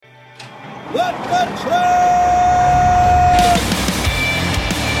Let the train!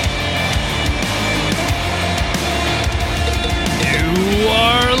 You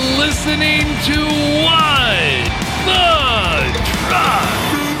are listening to What the Truck.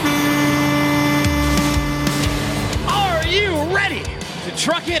 Are you ready to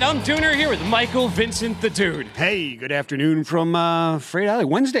truck it? I'm Dooner here with Michael Vincent the Dude. Hey, good afternoon from Freight Alley.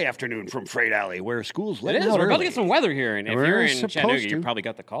 Wednesday afternoon from Freight Alley, where schools let It is. out We're about to early. get some weather here, and if We're you're in supposed Chattanooga, to. you probably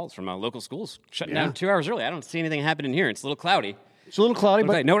got the calls from local schools shutting Yeah. down 2 hours early. I don't see anything happening here. It's a little cloudy. It's a little cloudy,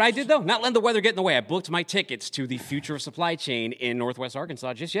 But but know what I did though? Not letting the weather get in the way. I booked my tickets to the Future of Supply Chain in Northwest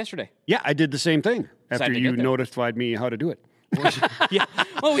Arkansas just yesterday. yeah, I did the same thing after Excited to you get there. notified me how to do it. Yeah.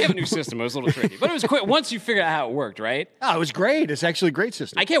 Well, we have a new system. It was a little tricky, but it was quick once you figured out how it worked, right? Oh, it was great. It's actually a great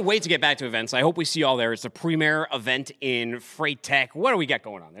system. I can't wait to get back to events. I hope we see you all there. It's the premier event in freight tech. What do we got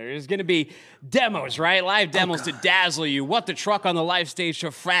going on? There's going to be demos, right? Live demos to dazzle you. What the truck on the live stage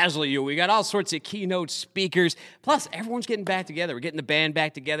to frazzle you. We got all sorts of keynote speakers. Plus, everyone's getting back together. We're getting the band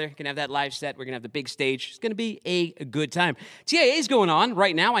back together. We're going to have that live set. We're going to have the big stage. It's going to be a good time. TIA is going on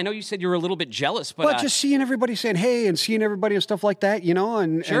right now. I know you said you were a little bit jealous, but Well, just seeing everybody saying hey and seeing everybody and stuff like that, you know,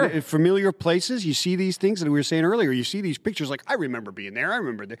 and familiar places, you see these things that we were saying earlier. You see these pictures like, I remember being there. I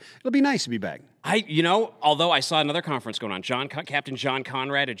remember there. It'll be nice to be back. although I saw another conference going on, Captain John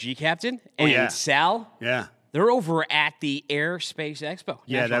Conrad at G Captain and Sal. Yeah. They're over at the Airspace Expo.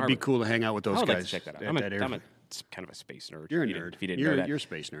 Yeah, National that'd be Harbor. cool to hang out with those I would guys. like to check that out. at I'm that a kind of a space nerd. You're a if you nerd. If you didn't know that. You're a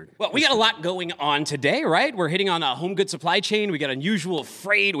space nerd. Well, we got a lot going on today, right? We're hitting on a home goods supply chain. We got unusual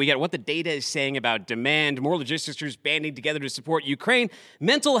freight. We got what the data is saying about demand, more logistics banding together to support Ukraine,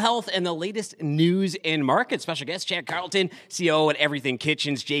 mental health, and the latest news in market. Special guest, Chad Carlton, CEO at Everything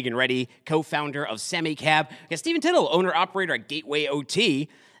Kitchens, Jagan Reddy, co-founder of Semicab. We got Stephen Tittle, owner-operator at Gateway OT.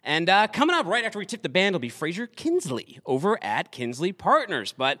 And coming up right after we tip the band will be Fraser Kinsley over at Kinsley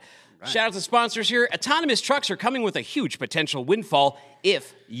Partners. But shout out to sponsors here. Autonomous trucks are coming with a huge potential windfall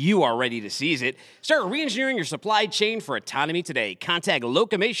if you are ready to seize it. Start re-engineering your supply chain for autonomy today. Contact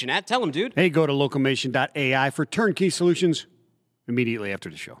Locomation at Tell 'em, dude. Hey, go to locomation.ai for turnkey solutions immediately after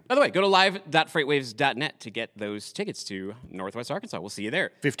the show. By the way, go to live.freightwaves.net to get those tickets to Northwest Arkansas. We'll see you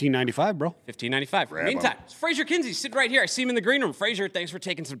there. $15.95, bro. $15.95. Meantime, it's Fraser Kinsey sitting right here. I see him in the green room. Fraser, thanks for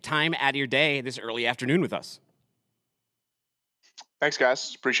taking some time out of your day this early afternoon with us. Thanks,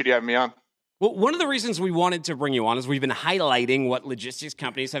 guys. Appreciate you having me on. Well, one of the reasons we wanted to bring you on is we've been highlighting what logistics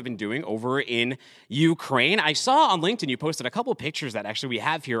companies have been doing over in Ukraine. I saw on LinkedIn you posted a couple of pictures that actually we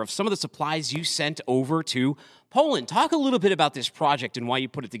have here of some of the supplies you sent over to Poland. Talk a little bit about this project and why you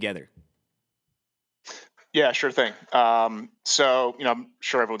put it together. Yeah, sure thing. So, I'm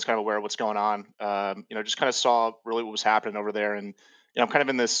sure everyone's kind of aware of what's going on. Just kind of saw really what was happening over there. And, I'm kind of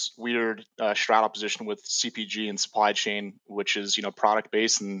in this weird straddle position with CPG and supply chain, which is,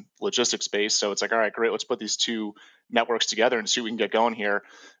 product-based and logistics-based. So it's like, all right, great, let's put these two networks together and see what we can get going here.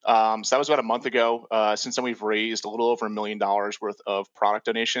 So that was about a month ago. Since then, we've raised a little over $1 million worth of product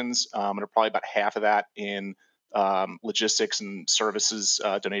donations, and probably about half of that in logistics and services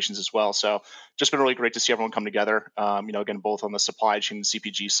donations as well. So just been really great to see everyone come together, again, both on the supply chain and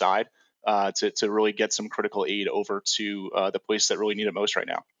CPG side to really get some critical aid over to the place that really need it most right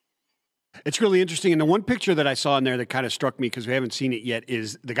now. It's really interesting. And the one picture that I saw in there that kind of struck me because we haven't seen it yet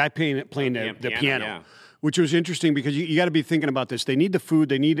is the guy playing the piano. Yeah. Which was interesting because you got to be thinking about this. They need the food.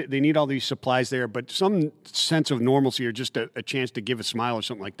 They need all these supplies there. But some sense of normalcy or just a chance to give a smile or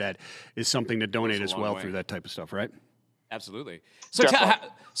something like that is something to donate as well through that type of stuff, right? Absolutely.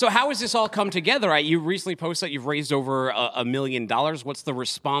 So how has this all come together? You recently posted that you've raised over $1 million. What's the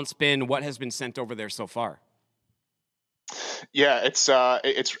response been? What has been sent over there so far? Yeah,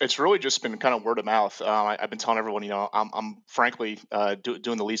 it's really just been kind of word of mouth. I've been telling everyone, I'm frankly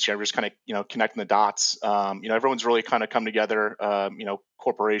doing the least here. I'm just kind of connecting the dots. Everyone's really kind of come together.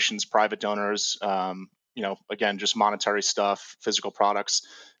 Corporations, private donors. Again, just monetary stuff, physical products,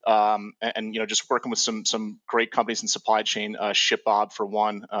 and just working with some great companies in supply chain. ShipBob for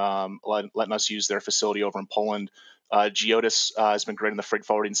one, letting us use their facility over in Poland. Geodis has been great on the freight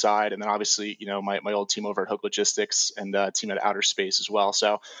forwarding side, and then obviously, my old team over at Hook Logistics and team at Outer Space as well.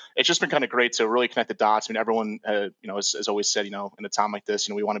 So it's just been kind of great to really connect the dots. I mean, everyone, has always said, in a time like this,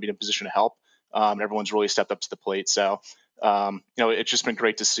 we want to be in a position to help. Everyone's really stepped up to the plate. So, it's just been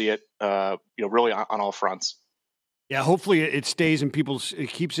great to see it, really on all fronts. Yeah, hopefully it stays and it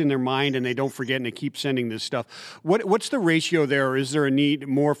keeps in their mind and they don't forget and they keep sending this stuff. What's the ratio there? Is there a need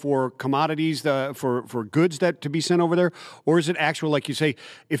more for commodities, for goods that to be sent over there? Or is it actual, like you say,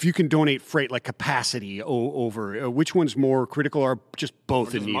 if you can donate freight, like capacity over, which one's more critical or just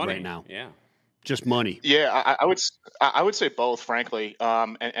both in need right now? Yeah. just money? Yeah, I would say both, frankly.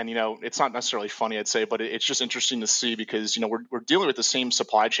 And it's not necessarily funny, I'd say, but it's just interesting to see because we're dealing with the same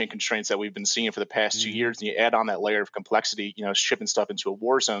supply chain constraints that we've been seeing for the past 2 years, and you add on that layer of complexity, shipping stuff into a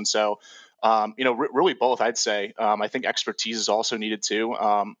war zone. So, really both, I'd say. I think expertise is also needed too.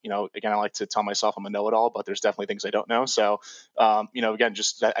 Again, I like to tell myself I'm a know-it-all, but there's definitely things I don't know. So, again,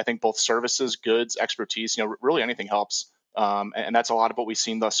 just that I think both services, goods, expertise, really anything helps. And that's a lot of what we've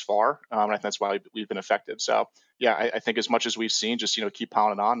seen thus far. And I think that's why we've been effective. So, yeah, I think as much as we've seen, just keep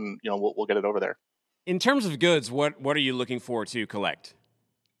piling it on, and we'll get it over there. In terms of goods, what are you looking for to collect?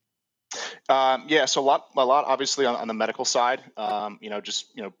 So a lot obviously on the medical side.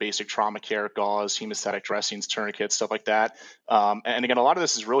 Basic trauma care, gauze, hemostatic dressings, tourniquets, stuff like that. And again, a lot of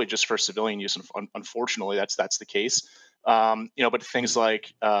this is really just for civilian use. And unfortunately, that's the case. But things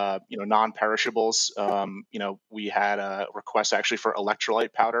like non-perishables. We had a request actually for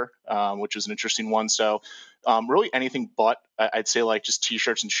electrolyte powder, which is an interesting one. So really anything but I'd say like just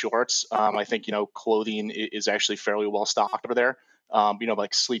t-shirts and shorts. I think clothing is actually fairly well stocked over there.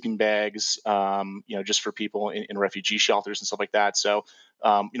 Like sleeping bags, just for people in refugee shelters and stuff like that. So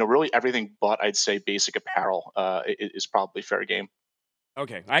really everything but I'd say basic apparel is probably fair game.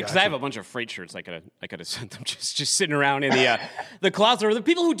 Okay, because I have a bunch of freight shirts. I could have sent them just sitting around in the closet. Or the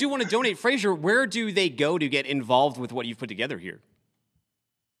people who do want to donate, Fraser, where do they go to get involved with what you've put together here?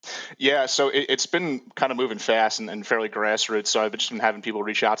 Yeah, so it's been kind of moving fast and fairly grassroots. So I've just been having people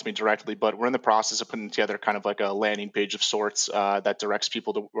reach out to me directly, but we're in the process of putting together kind of like a landing page of sorts that directs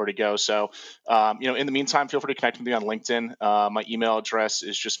people to where to go. So, in the meantime, feel free to connect with me on LinkedIn. My email address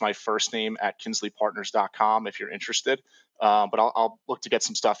is just my first name at kinsleypartners.com if you're interested. But I'll look to get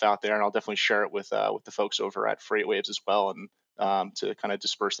some stuff out there, and I'll definitely share it with the folks over at FreightWaves as well, and to kind of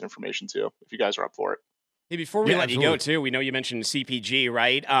disperse the information too, if you guys are up for it. Hey, before we let you go, too, we know you mentioned CPG,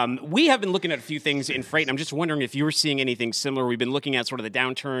 right? We have been looking at a few things in freight, and I'm just wondering if you're seeing anything similar. We've been looking at sort of the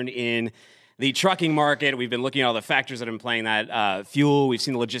downturn in the trucking market. We've been looking at all the factors that have been playing that fuel. We've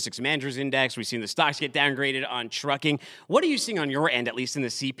seen the logistics managers index. We've seen the stocks get downgraded on trucking. What are you seeing on your end, at least in the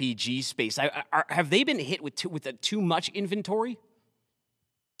CPG space? Have they been hit with too much inventory?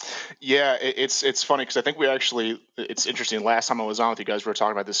 Yeah, it's funny because I think it's interesting. Last time I was on with you guys, we were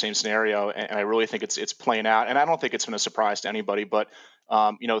talking about the same scenario, and I really think it's playing out. And I don't think it's been a surprise to anybody, but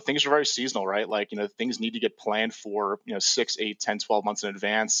things are very seasonal, right? Like, things need to get planned for, 6, 8, 10, 12 months in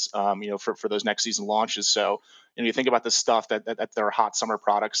advance, for those next season launches. So, you think about the stuff that there are hot summer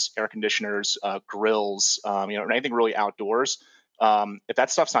products, air conditioners, grills, anything really outdoors. If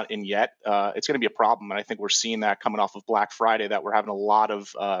that stuff's not in yet, it's going to be a problem. And I think we're seeing that coming off of Black Friday, that we're having a lot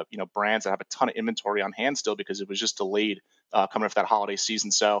of, brands that have a ton of inventory on hand still because it was just delayed coming off that holiday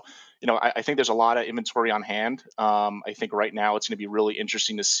season. So, I think there's a lot of inventory on hand. I think right now it's going to be really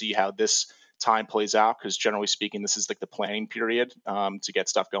interesting to see how this time plays out, because generally speaking, this is like the planning period to get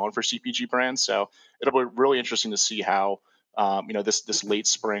stuff going for CPG brands. So it'll be really interesting to see how, this late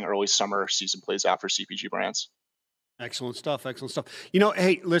spring, early summer season plays out for CPG brands. Excellent stuff.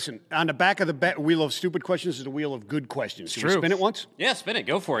 Hey, listen, on the back of the wheel of stupid questions is the wheel of good questions. Should we spin it once? Yeah, spin it.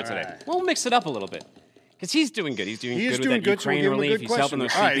 Go for it today. Right. We'll mix it up a little bit. Because he's doing good. He's doing good with that Ukraine relief. He's helping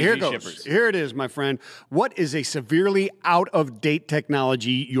those CPG shippers. Here it is, my friend. What is a severely out-of-date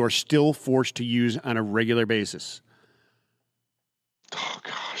technology you're still forced to use on a regular basis? Oh,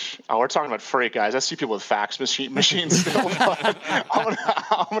 gosh. Oh, we're talking about freight, guys. I see people with fax machines still. I'm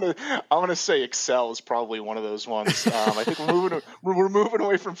gonna say Excel is probably one of those ones. I think we're moving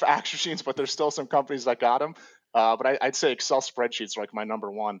away from fax machines, but there's still some companies that got them. But I'd say Excel spreadsheets are like my number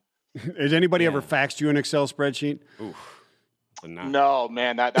one. Has anybody ever faxed you an Excel spreadsheet? Oof. No,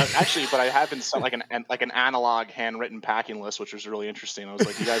 man. That actually, but I have been like an analog handwritten packing list, which was really interesting. I was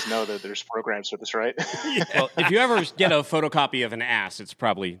like, you guys know that there's programs for this, right? Yeah. Well, if you ever get a photocopy of an ass, it's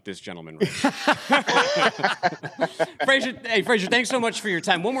probably this gentleman. Right? Fraser, thanks so much for your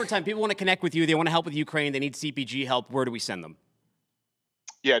time. One more time, people want to connect with you. They want to help with Ukraine. They need CPG help. Where do we send them?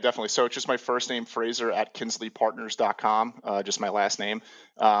 Yeah, definitely. So it's just my first name, Fraser, at kinsleypartners.com, just my last name.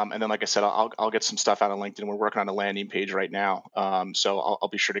 And then, like I said, I'll get some stuff out on LinkedIn. We're working on a landing page right now. So I'll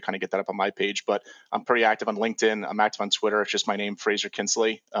be sure to kind of get that up on my page. But I'm pretty active on LinkedIn. I'm active on Twitter. It's just my name, Fraser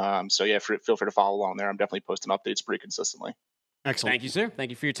Kinsley. So yeah, feel free to follow along there. I'm definitely posting updates pretty consistently. Excellent. Thank you, sir.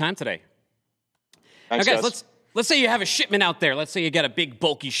 Thank you for your time today. Thanks, now, guys. Let's say you have a shipment out there. Let's say you got a big,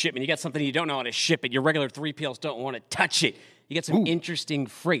 bulky shipment. You got something you don't know how to ship it. Your regular 3PLs don't want to touch it. You get some interesting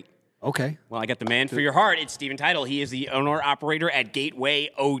freight. Okay. Well, I got the man for your heart. It's Steven Title. He is the owner-operator at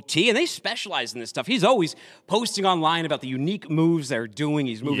Gateway OT, and they specialize in this stuff. He's always posting online about the unique moves they're doing.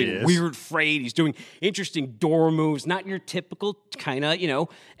 He's moving weird freight. He's doing interesting door moves, not your typical kind of,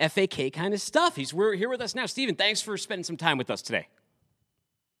 FAK kind of stuff. We're here with us now. Steven, thanks for spending some time with us today.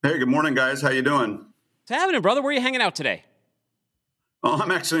 Hey, good morning, guys. How you doing? What's happening, brother? Where are you hanging out today? Oh,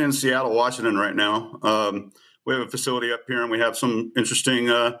 I'm actually in Seattle, Washington right now. We have a facility up here, and we have some interesting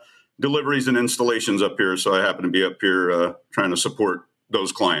deliveries and installations up here. So I happen to be up here trying to support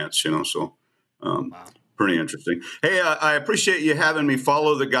those clients, pretty interesting. Hey, I appreciate you having me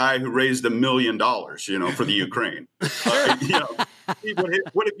follow the guy who raised $1 million, for the Ukraine. What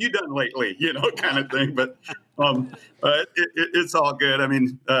have you done lately, kind of thing. But it's all good. I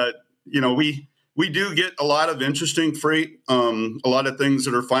mean, we do get a lot of interesting freight, a lot of things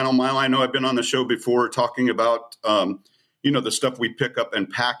that are final mile. I know I've been on the show before talking about the stuff we pick up and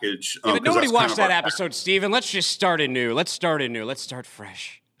package. Yeah, but nobody watched that episode, Steven. Let's just start anew. Let's start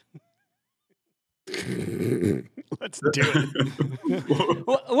fresh. Let's do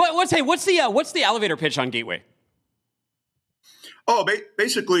it. What's the elevator pitch on Gateway? Oh,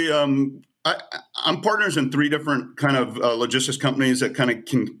 basically, I'm partners in 3 different kind of logistics companies that kind of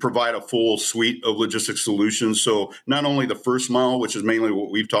can provide a full suite of logistics solutions. So not only the first mile, which is mainly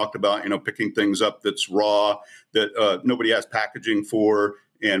what we've talked about, picking things up that's raw, that nobody has packaging for,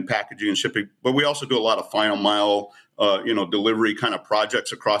 and packaging and shipping, but we also do a lot of final mile, delivery kind of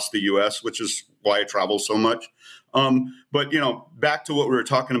projects across the U.S., which is why I travel so much. But back to what we were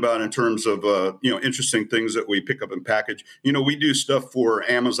talking about in terms of, interesting things that we pick up and package. We do stuff for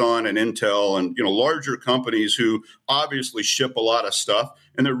Amazon and Intel and, larger companies who obviously ship a lot of stuff,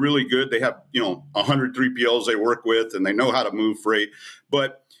 and they're really good. They have, 100 3PLs they work with, and they know how to move freight.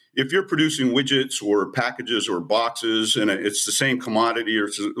 But if you're producing widgets or packages or boxes and it's the same commodity or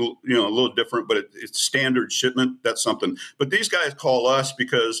it's a little different, but it's standard shipment, that's something. But these guys call us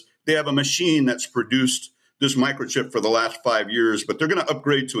because they have a machine that's produced this microchip for the last 5 years, but they're going to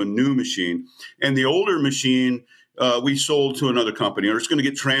upgrade to a new machine. And the older machine we sold to another company, or it's going to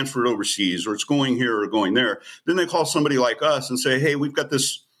get transferred overseas, or it's going here or going there. Then they call somebody like us and say, hey, we've got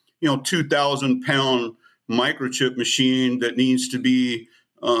this 2,000-pound microchip machine that needs to be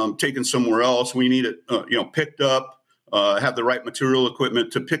taken somewhere else. We need it, picked up, have the right material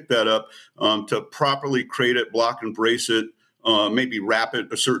equipment to pick that up, to properly crate it, block and brace it, maybe wrap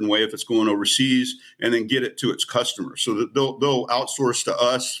it a certain way if it's going overseas, and then get it to its customer. So that they'll outsource to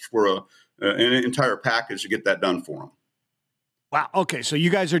us for an entire package to get that done for them. Wow. Okay. So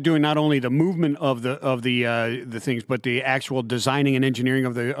you guys are doing not only the movement of the things, but the actual designing and engineering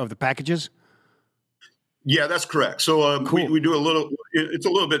of the packages. Yeah, that's correct. So cool. we do it's a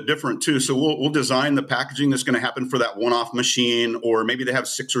little bit different too. So we'll design the packaging that's going to happen for that one-off machine, or maybe they have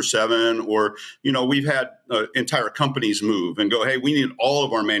 6 or 7, or, we've had entire companies move and go, hey, we need all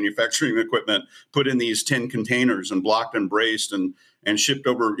of our manufacturing equipment put in these 10 containers and blocked and braced and shipped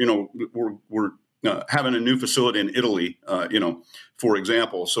over. We're having a new facility in Italy, for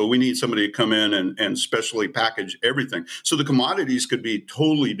example. So we need somebody to come in and specially package everything. So the commodities could be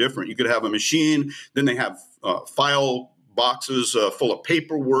totally different. You could have a machine, then they have file boxes full of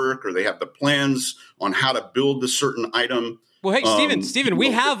paperwork, or they have the plans on how to build a certain item. Well, hey, Steven,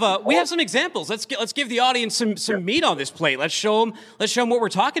 we have some examples. Let's give the audience some meat on this plate. Let's show them what we're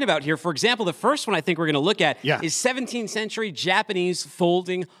talking about here. For example, the first one I think we're going to look at is 17th century Japanese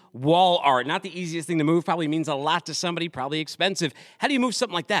folding wall art. Not the easiest thing to move. Probably means a lot to somebody. Probably expensive. How do you move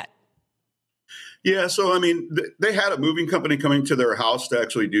something like that? Yeah, so they had a moving company coming to their house to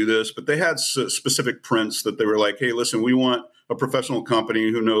actually do this, but they had specific prints that they were like, hey, listen, we want a professional company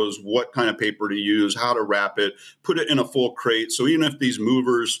who knows what kind of paper to use, how to wrap it, put it in a full crate. So even if these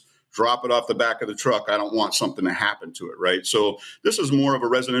movers drop it off the back of the truck, I don't want something to happen to it, right? So this is more of a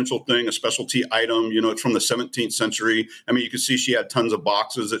residential thing, a specialty item. It's from the 17th century. You can see she had tons of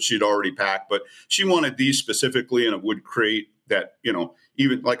boxes that she'd already packed, but she wanted these specifically in a wood crate that,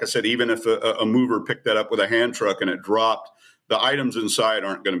 even like I said, even if a mover picked that up with a hand truck and it dropped, the items inside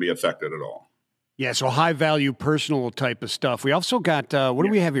aren't going to be affected at all. Yeah, so high value personal type of stuff. We also got what do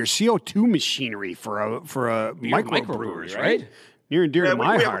we have here? CO2 machinery for a microbrewery, right? Near and dear to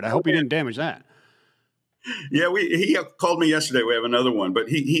my heart. I hope he didn't damage that. Yeah, he called me yesterday. We have another one, but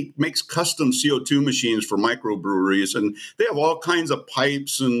he makes custom CO2 machines for microbreweries, and they have all kinds of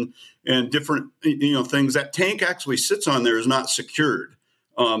pipes and different things. That tank actually sits on there is not secured.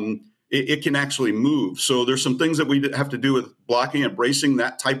 It can actually move. So there's some things that we have to do with blocking and bracing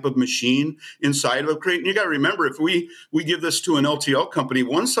that type of machine inside of a crate. And you got to remember, if we give this to an LTL company,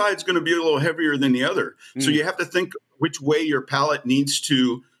 one side's going to be a little heavier than the other. So you have to think which way your pallet needs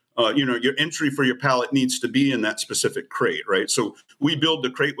to your entry for your pallet needs to be in that specific crate, right? So we build the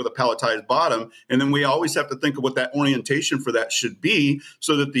crate with a palletized bottom, and then we always have to think of what that orientation for that should be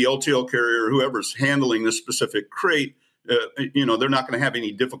so that the LTL carrier or whoever's handling this specific crate, they're not going to have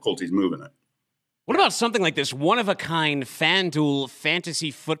any difficulties moving it. What about something like this one-of-a-kind FanDuel Fantasy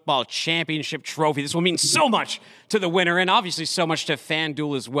Football Championship trophy? This will mean so much to the winner and obviously so much to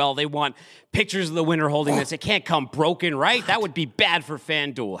FanDuel as well. They want pictures of the winner holding this. It can't come broken, right? That would be bad for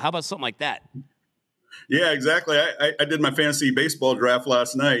FanDuel. How about something like that? Yeah, exactly. I did my fantasy baseball draft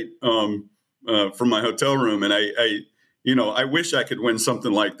last night from my hotel room, and I wish I could win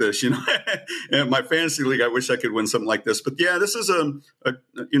something like this. In my fantasy league, I wish I could win something like this. But yeah, this is a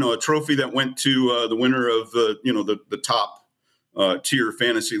trophy that went to the winner of the top tier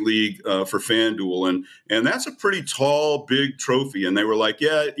fantasy league for FanDuel, and that's a pretty tall, big trophy. And they were like,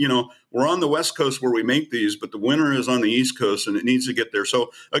 yeah, we're on the West Coast where we make these, but the winner is on the East Coast, and it needs to get there.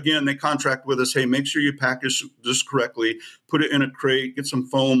 So again, they contract with us. Hey, make sure you package this correctly, put it in a crate, get some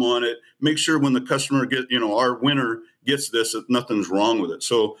foam on it, make sure when the customer our winner gets this, that nothing's wrong with it.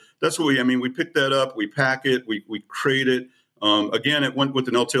 So that's what we pick that up, we pack it, we crate it. Again, it went with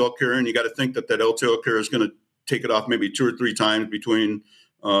an LTL carrier, and you got to think that LTL carrier is going to take it off maybe 2 or 3 times between,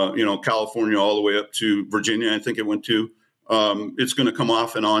 California all the way up to Virginia. I think it went to. It's going to come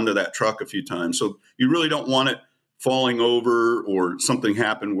off and onto that truck a few times. So you really don't want it falling over or something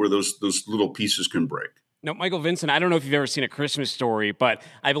happen where those little pieces can break. No, Michael Vincent, I don't know if you've ever seen A Christmas Story, but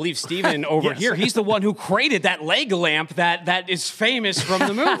I believe Steven over here, he's the one who created that leg lamp that is famous from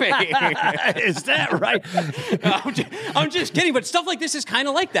the movie. Is that right? I'm just kidding, but stuff like this is kind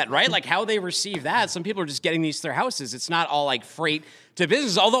of like that, right? Like how they receive that. Some people are just getting these to their houses. It's not all like freight to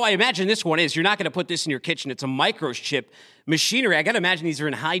business, although I imagine this one is. You're not going to put this in your kitchen. It's a microchip machinery. I got to imagine these are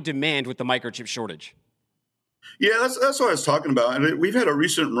in high demand with the microchip shortage. Yeah, that's what I was talking about. And we've had a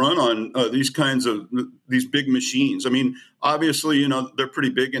recent run on these kinds of these big machines. I mean, obviously, they're pretty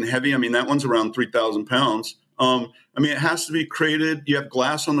big and heavy. I mean, that one's around 3,000 pounds. It has to be crated. You have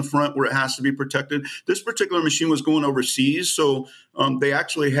glass on the front where it has to be protected. This particular machine was going overseas, so they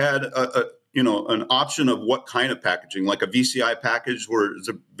actually had an option of what kind of packaging, like a VCI package where it's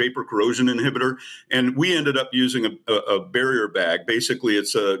a vapor corrosion inhibitor. And we ended up using a barrier bag. Basically,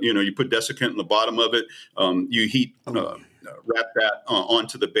 it's you put desiccant in the bottom of it. You heat, wrap that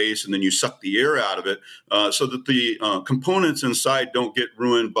onto the base, and then you suck the air out of it so that the components inside don't get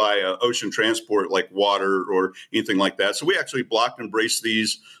ruined by ocean transport like water or anything like that. So we actually blocked and braced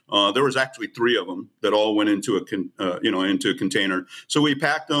these. There was actually 3 of them that all went into into a container. So we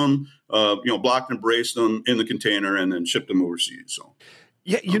packed them, blocked and braced them in the container, and then shipped them overseas. So.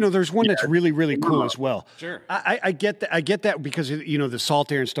 Yeah, there's one that's really, really cool as well. Sure. I get that. I get that because the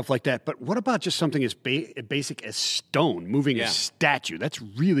salt air and stuff like that. But what about just something as basic as stone moving a statue? That's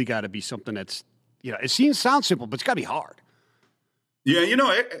really got to be something that's it sounds simple, but it's got to be hard. Yeah,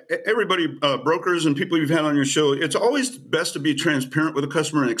 everybody, brokers and people you've had on your show, it's always best to be transparent with a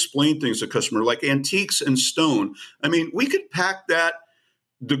customer and explain things to the customer, like antiques and stone. I mean, we could pack that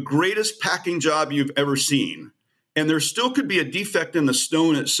the greatest packing job you've ever seen, and there still could be a defect in the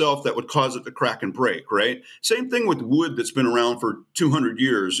stone itself that would cause it to crack and break, right? Same thing with wood that's been around for 200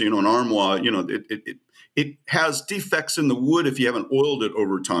 years, an armoire, it has defects in the wood if you haven't oiled it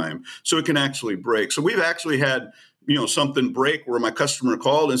over time, so it can actually break. So we've actually had, something break where my customer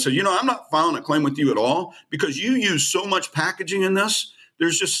called and said, I'm not filing a claim with you at all because you use so much packaging in this.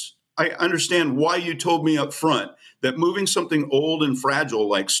 I understand why you told me up front that moving something old and fragile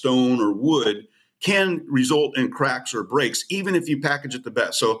like stone or wood can result in cracks or breaks, even if you package it the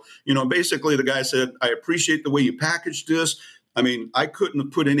best. So, basically the guy said, I appreciate the way you packaged this. I mean, I couldn't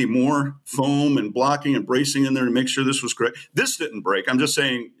have put any more foam and blocking and bracing in there to make sure this was correct. This didn't break. I'm just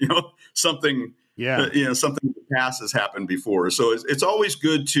saying, something, something in the past has happened before. So it's always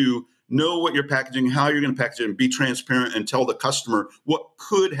good to know what you're packaging, how you're going to package it, and be transparent and tell the customer what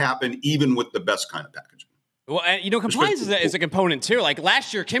could happen even with the best kind of packaging. Well, compliance is a component too. Like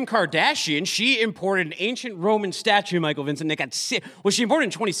last year, Kim Kardashian, she imported an ancient Roman statue, Michael Vincent, that got seized. Well, she imported it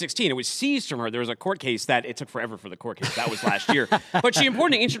in 2016. It was seized from her. There was a court case that it took forever for the court case. That was last year. But she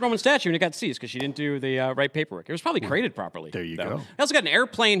imported an ancient Roman statue and it got seized because she didn't do the right paperwork. It was probably crated properly. There you go. I also got an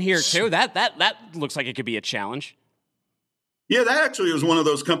airplane here too. That looks like it could be a challenge. Yeah, that actually was one of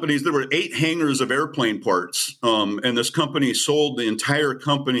those companies. There were 8 hangars of airplane parts, and this company sold the entire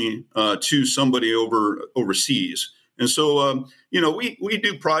company to somebody overseas. And so, we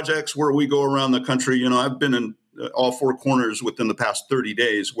do projects where we go around the country. I've been in all 4 corners within the past 30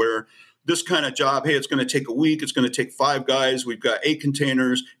 days where this kind of job, hey, it's going to take a week. It's going to take 5 guys. We've got 8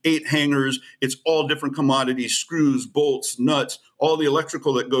 containers, 8 hangers. It's all different commodities, screws, bolts, nuts, all the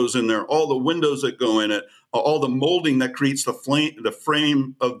electrical that goes in there, all the windows that go in it, all the molding that creates the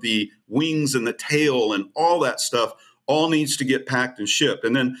frame of the wings and the tail and all that stuff all needs to get packed and shipped.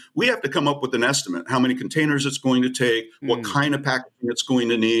 And then we have to come up with an estimate, how many containers it's going to take, what kind of packaging it's going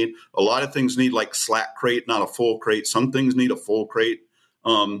to need. A lot of things need like slack crate, not a full crate. Some things need a full crate.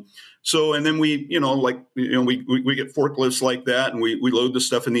 And then we get forklifts like that, and we load the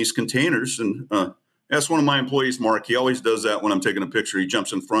stuff in these containers. And that's one of my employees, Mark. He always does that when I'm taking a picture. He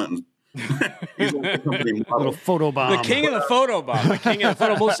jumps in front and he's like a company model. Little photo bomb. The king of the photo bomb. The king of the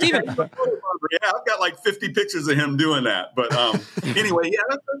photo bomb. Steven. Yeah, I've got like 50 pictures of him doing that. But anyway, yeah,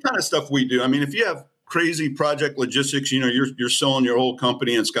 that's the kind of stuff we do. I mean, if you have crazy project logistics, you're selling your whole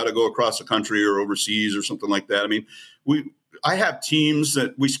company and it's got to go across the country or overseas or something like that. I mean, I have teams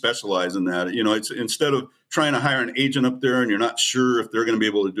that we specialize in that. It's instead of trying to hire an agent up there and you're not sure if they're going to be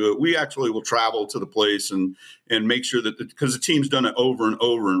able to do it, we actually will travel to the place and make sure that because the team's done it over and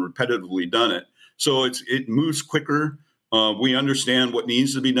over and repetitively done it. So it moves quicker. We understand what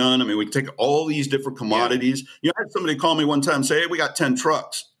needs to be done. I mean, we take all these different commodities. I had somebody call me one time and say, hey, we got 10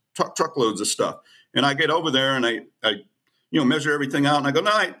 truckloads of stuff. And I get over there and I measure everything out. And I go,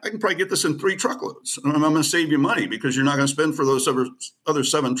 no, I can probably get this in 3 truckloads. And I'm going to save you money because you're not going to spend for those other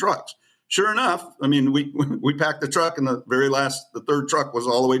 7 trucks. Sure enough, I mean, we packed the truck and the 3rd truck was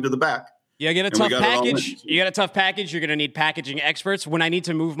all the way to the back. You get a tough package. You got a tough package. You're going to need packaging experts. When I need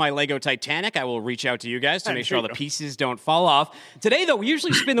to move my Lego Titanic, I will reach out to you guys to make sure all the pieces don't fall off. Today, though, we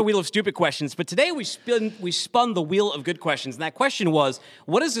usually spin the wheel of stupid questions, but today we spun the wheel of good questions. And that question was,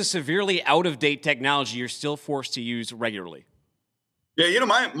 what is a severely out-of-date technology you're still forced to use regularly? Yeah,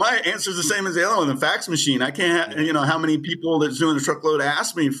 my answer is the same as the other one, the fax machine. I can't, how many people that's doing a truckload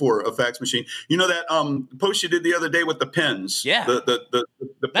ask me for a fax machine. That post you did the other day with the pens. Yeah. The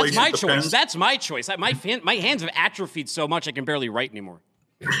That's my choice. Pens. That's my choice. My hands have atrophied so much I can barely write anymore.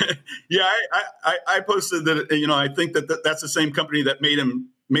 Yeah, I posted that, I think that's the same company that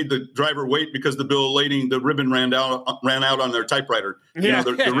made the driver wait because the bill of lading, the ribbon ran out on their typewriter. Yeah.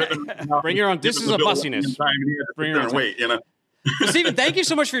 The ribbon. Bring your own. This is a bussiness. Bring your own wait, Steven, thank you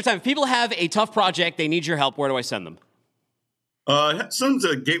so much for your time. If people have a tough project, they need your help, where do I send them? Send them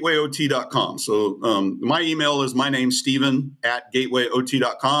to gatewayot.com. So my email is my name, Steven,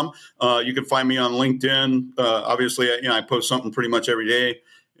 @gatewayot.com. You can find me on LinkedIn. Obviously, I post something pretty much every day.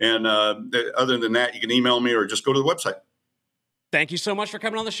 And other than that, you can email me or just go to the website. Thank you so much for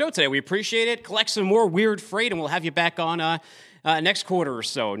coming on the show today. We appreciate it. Collect some more weird freight, and we'll have you back on next quarter or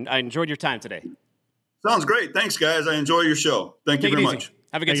so. I enjoyed your time today. Sounds great. Thanks, guys. I enjoy your show. Thank you very much.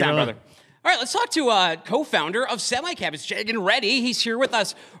 Have a good time, brother. All right, let's talk to co-founder of SemiCab. It's Jagan Reddy. He's here with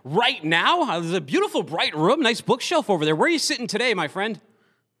us right now. There's a beautiful, bright room, nice bookshelf over there. Where are you sitting today, my friend?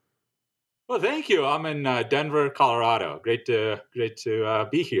 Well, thank you. I'm in Denver, Colorado. Great to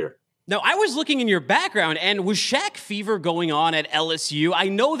be here. Now, I was looking in your background, and was Shaq Fever going on at LSU? I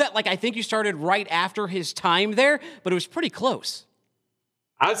know that, I think you started right after his time there, but it was pretty close.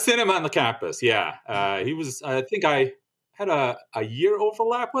 I've seen him on the campus. Yeah, he was. I think I had a year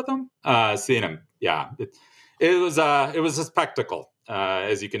overlap with him. Seeing him. Yeah, it was a spectacle,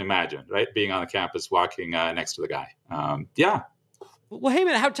 as you can imagine. Right, being on the campus, walking next to the guy. Yeah. Well, hey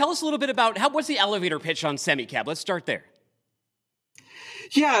man, tell us a little bit about what's the elevator pitch on SemiCab? Let's start there.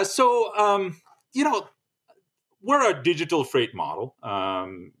 Yeah. So we're a digital freight model.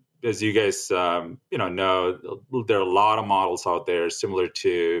 As you guys, know, there are a lot of models out there similar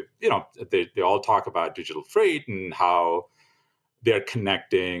to, they all talk about digital freight and how they're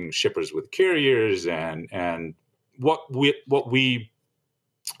connecting shippers with carriers, and what we're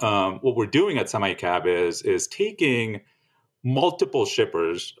doing at SemiCab is taking multiple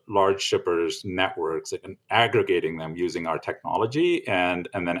shippers, large shippers networks, and aggregating them using our technology. And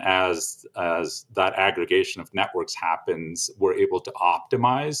then as that aggregation of networks happens, we're able to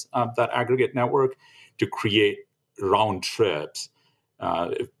optimize that aggregate network to create round trips,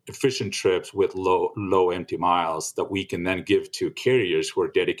 efficient trips with low empty miles that we can then give to carriers who are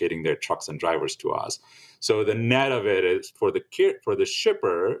dedicating their trucks and drivers to us. So the net of it is for the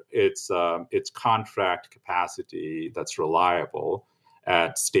shipper, it's contract capacity that's reliable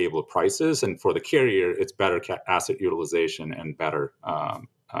at stable prices, and for the carrier, it's better asset utilization and better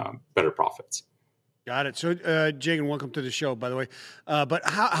profits. Got it. So, Jagan, welcome to the show, by the way. But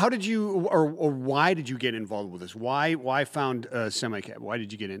how did you, or why did you get involved with this? Why found SemiCab? Why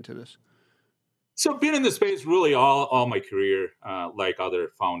did you get into this? So, I've been in the space really all my career, like other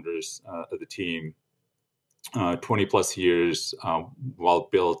founders of the team. 20 plus years, well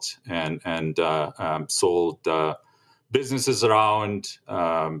built, and sold businesses around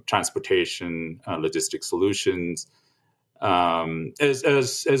transportation, logistics solutions.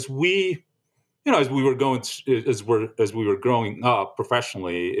 As we were growing up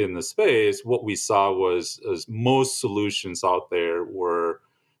professionally in the space, what we saw was as most solutions out there were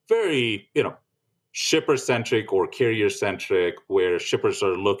very, shipper centric or carrier centric, where shippers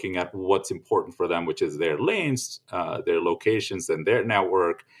are looking at what's important for them, which is their lanes, their locations, and their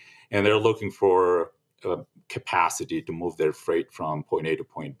network, and they're looking for capacity to move their freight from point A to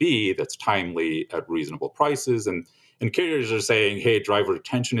point B that's timely at reasonable prices. And carriers are saying, hey, driver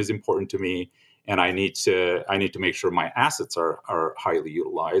retention is important to me, and I need to make sure my assets are highly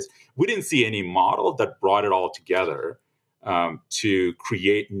utilized. We didn't see any model that brought it all together to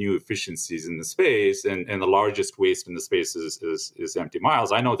create new efficiencies in the space. And the largest waste in the space is empty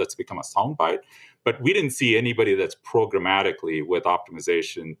miles. I know that's become a soundbite, but we didn't see anybody that's programmatically with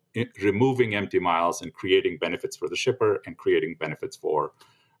optimization, removing empty miles and creating benefits for the shipper and creating benefits for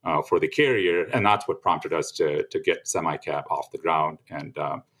the carrier. And that's what prompted us to get SemiCab off the ground. And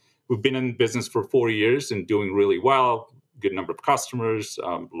we've been in business for 4 years and doing really well, good number of customers,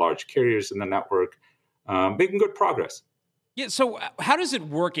 large carriers in the network, making good progress. Yeah, so how does it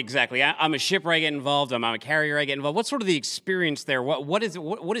work exactly? I'm a shipper, I get involved. I'm a carrier, I get involved. What's sort of the experience there? What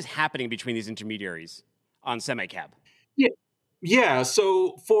is happening between these intermediaries on SemiCab? Yeah.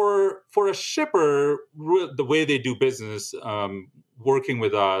 So for a shipper, the way they do business, working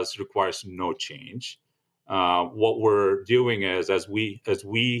with us requires no change. What we're doing is as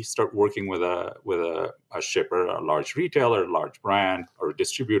we start working with a shipper, a large retailer, a large brand, or a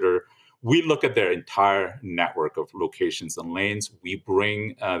distributor, we look at their entire network of locations and lanes. We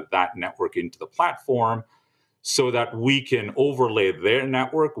bring that network into the platform so that we can overlay their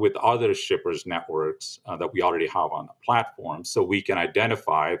network with other shippers' networks that we already have on the platform. So we can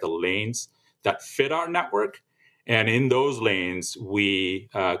identify the lanes that fit our network. And in those lanes, we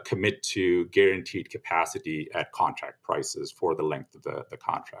commit to guaranteed capacity at contract prices for the length of the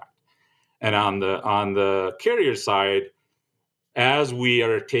contract. And on the carrier side, as we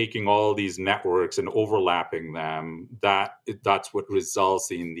are taking all these networks and overlapping them, that's what results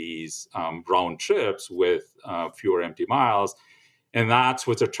in these round trips with fewer empty miles. And that's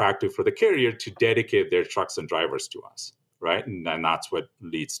what's attractive for the carrier to dedicate their trucks and drivers to us, right? And then that's what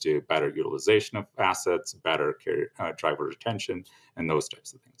leads to better utilization of assets, better driver retention, and those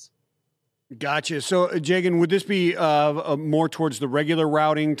types of things. Gotcha. So, Jagan, would this be more towards the regular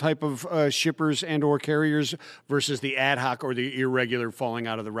routing type of shippers and or carriers versus the ad hoc or the irregular falling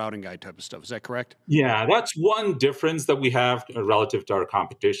out of the routing guide type of stuff? Is that correct? Yeah, that's one difference that we have relative to our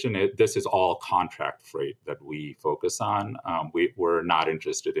competition. This is all contract freight that we focus on. We're not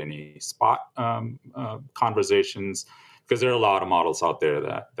interested in any spot conversations because there are a lot of models out there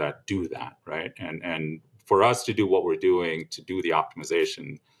that do that, right? And for us to do what we're doing, to do the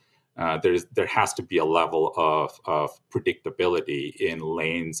optimization, there has to be a level of predictability in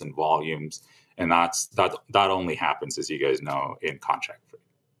lanes and volumes, and that only happens, as you guys know, in contract freight.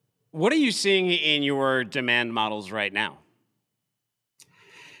 What are you seeing in your demand models right now?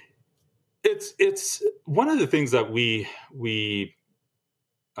 It's one of the things that we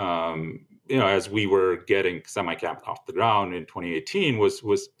as we were getting SemiCab off the ground in 2018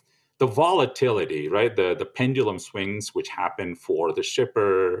 was the volatility, right? The pendulum swings, which happened for the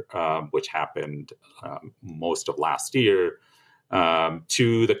shipper, which happened most of last year,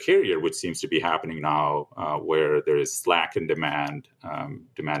 to the carrier, which seems to be happening now, where there is slack in demand.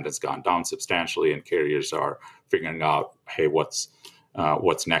 Demand has gone down substantially, and carriers are figuring out, hey, what's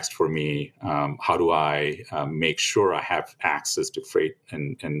next for me? How do I make sure I have access to freight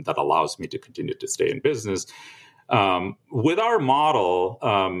and that allows me to continue to stay in business? With our model,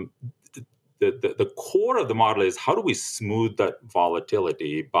 the core of the model is how do we smooth that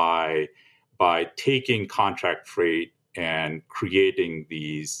volatility by taking contract freight and creating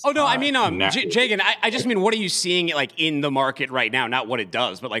these. Oh no, I mean, Jagan, I just mean, what are you seeing like in the market right now? Not what it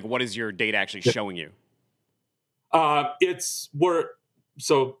does, but like what is your data actually showing you?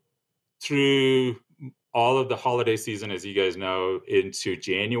 So through all of the holiday season, as you guys know, into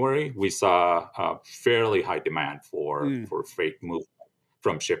January, we saw fairly high demand for freight movement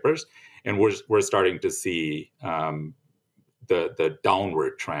from shippers, and we're starting to see the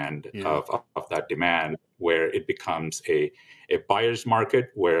downward trend of that demand, where it becomes a buyer's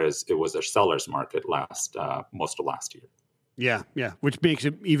market, whereas it was a seller's market most of last year. Yeah, which makes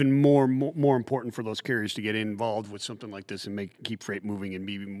it even more important for those carriers to get involved with something like this and keep freight moving and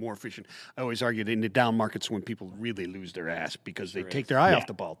be even more efficient. I always argue that in the down markets when people really lose their ass because they take their eye off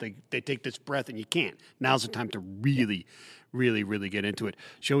the ball. They take this breath and you can't. Now's the time to really get into it.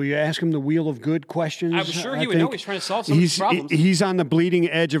 Shall we ask him the Wheel of Good questions? I'm sure he would know. He's trying to solve some of these problems. He's on the bleeding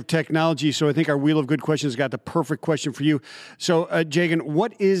edge of technology, so I think our Wheel of Good questions got the perfect question for you. So, Jagan,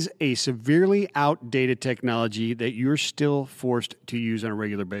 what is a severely outdated technology that you're still forced to use on a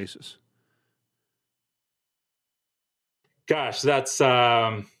regular basis? Gosh, that's it's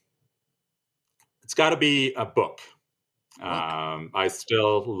got to be a book. I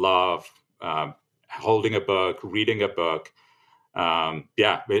still love holding a book, reading a book.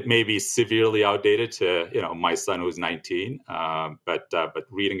 It may be severely outdated to my son who's 19, but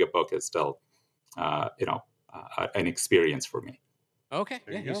reading a book is still an experience for me. Okay,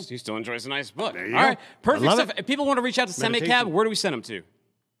 he still enjoys a nice book. All go. right, perfect stuff. If people want to reach out to Semicab, where do we send them to?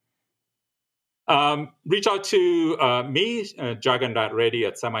 Reach out to me,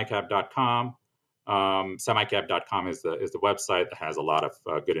 jagan.reddy@semicab.com. Semicab.com is the website that has a lot of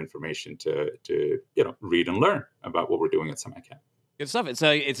good information to read and learn about what we're doing at Semicab. Good stuff.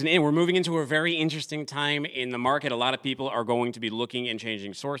 We're moving into a very interesting time in the market. A lot of people are going to be looking and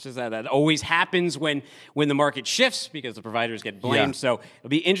changing sources. That always happens when the market shifts because the providers get blamed. Yeah. So it'll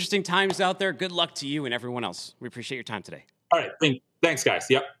be interesting times out there. Good luck to you and everyone else. We appreciate your time today. All right. Thanks, guys.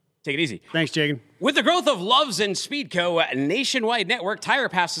 Yep. Take it easy. Thanks, Jagan. With the growth of Love's and Speedco nationwide network,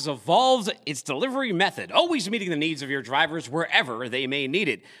 TirePass has evolved its delivery method, always meeting the needs of your drivers wherever they may need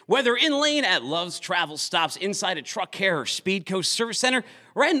it. Whether in lane at Love's travel stops, inside a truck care or Speedco service center,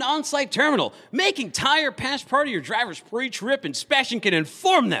 or at an on-site terminal, making TirePass part of your driver's pre-trip inspection can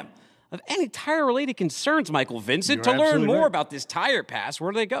inform them of any tire-related concerns, Michael Vincent. To learn more about this TirePass,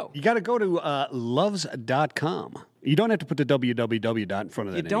 where do they go? You got to go to loves.com. You don't have to put the www in front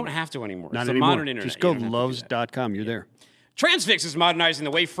of that. You don't have to anymore. Not it's anymore. Modern internet. Just go loves.com. You're there. Transfix is modernizing the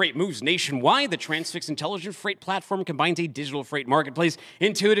way freight moves nationwide. The Transfix Intelligent Freight platform combines a digital freight marketplace,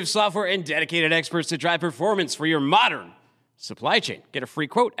 intuitive software, and dedicated experts to drive performance for your modern supply chain. Get a free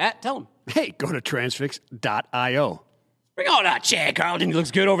quote tell them. Hey, go to transfix.io. Bring on that Chad Carlton. He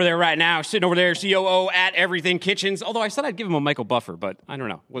looks good over there right now. Sitting over there, COO at Everything Kitchens. Although I said I'd give him a Michael Buffer, but I don't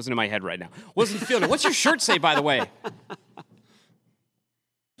know. Wasn't in my head right now. Wasn't feeling it. What's your shirt say, by the way?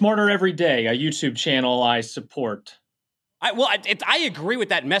 Smarter Every Day, a YouTube channel I support. I agree with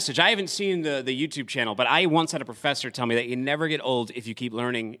that message. I haven't seen the YouTube channel, but I once had a professor tell me that you never get old if you keep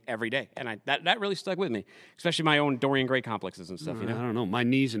learning every day. And that really stuck with me, especially my own Dorian Gray complexes and stuff. I don't know. My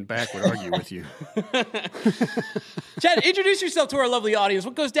knees and back would argue with you. Chad, introduce yourself to our lovely audience.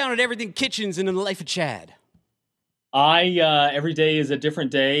 What goes down at Everything Kitchens and in the life of Chad? Every day is a different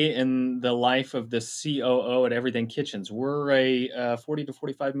day in the life of the COO at Everything Kitchens. We're a $40 to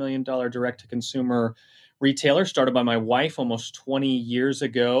 $45 million direct-to-consumer retailer, started by my wife almost 20 years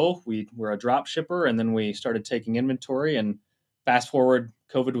ago. We were a drop shipper, and then we started taking inventory. And fast forward,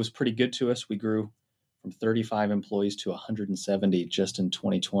 COVID was pretty good to us. We grew from 35 employees to 170 just in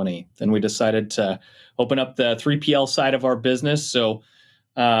 2020. Then we decided to open up the 3PL side of our business. So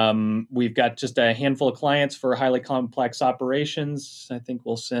we've got just a handful of clients for highly complex operations. I think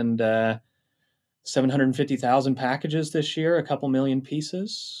we'll send 750,000 packages this year, a couple million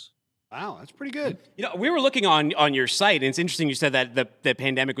pieces. Wow, that's pretty good. We were looking on your site, and it's interesting you said that the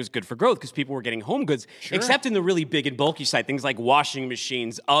pandemic was good for growth because people were getting home goods, except in the really big and bulky side, things like washing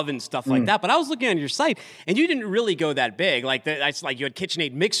machines, ovens, stuff like that. But I was looking on your site, and you didn't really go that big. Like you had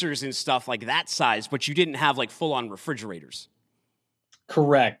KitchenAid mixers and stuff like that size, but you didn't have like full-on refrigerators.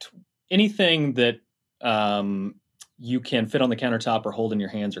 Correct. Anything that you can fit on the countertop or hold in your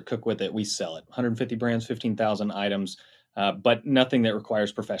hands or cook with it, we sell it. 150 brands, 15,000 items. But nothing that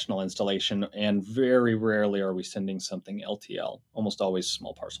requires professional installation, and very rarely are we sending something LTL, almost always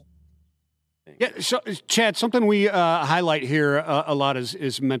small parcel. Yeah, so Chad, something we highlight here a lot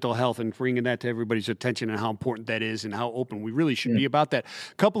is mental health and bringing that to everybody's attention and how important that is and how open we really should be about that.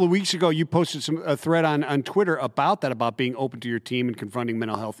 A couple of weeks ago, you posted a thread on Twitter about that, about being open to your team and confronting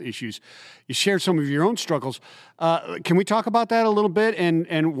mental health issues. You shared some of your own struggles. Can we talk about that a little bit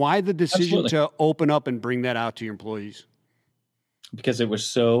and why the decision to open up and bring that out to your employees? Because it was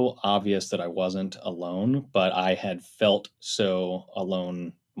so obvious that I wasn't alone, but I had felt so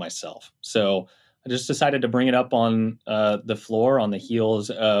alone myself. So I just decided to bring it up on the floor on the heels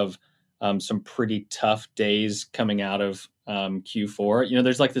of some pretty tough days coming out of Q4.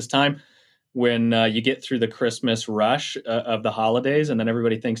 There's like this time when you get through the Christmas rush of the holidays, and then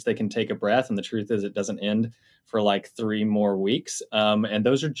everybody thinks they can take a breath. And the truth is it doesn't end for like 3 more weeks. And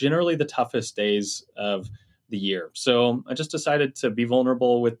those are generally the toughest days of the year. So I just decided to be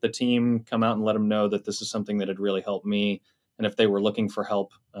vulnerable with the team, come out and let them know that this is something that had really helped me. And if they were looking for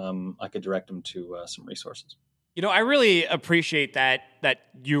help, I could direct them to some resources. You know, I really appreciate that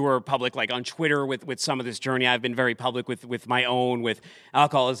you were public, like on Twitter with some of this journey. I've been very public with my own, with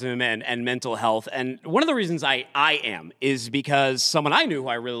alcoholism and mental health. And one of the reasons I am is because someone I knew who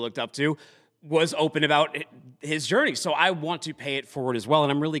I really looked up to was open about his journey. So I want to pay it forward as well.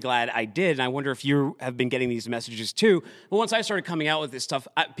 And I'm really glad I did. And I wonder if you have been getting these messages too. But once I started coming out with this stuff,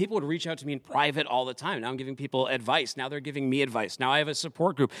 people would reach out to me in private all the time. Now I'm giving people advice. Now they're giving me advice. Now I have a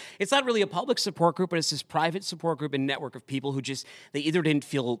support group. It's not really a public support group, but it's this private support group and network of people who just, they either didn't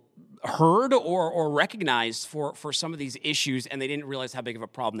feel heard or recognized for some of these issues, and they didn't realize how big of a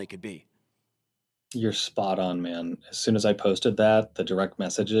problem they could be. You're spot on, man. As soon as I posted that, the direct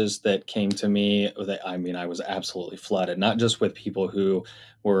messages that came to me, I was absolutely flooded, not just with people who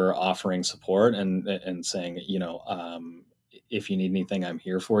were offering support and saying, if you need anything, I'm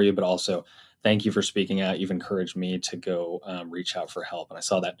here for you, but also thank you for speaking out. You've encouraged me to go reach out for help. And I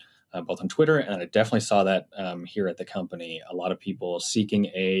saw that both on Twitter, and I definitely saw that here at the company, a lot of people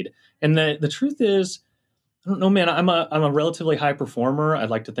seeking aid. And the truth is, I don't know, man. I'm a relatively high performer. I'd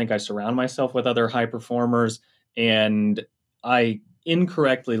like to think I surround myself with other high performers, and I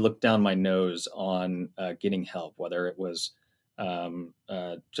incorrectly looked down my nose on getting help, whether it was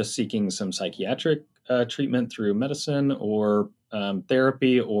just seeking some psychiatric treatment through medicine or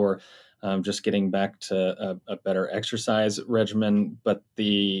therapy, or just getting back to a better exercise regimen. But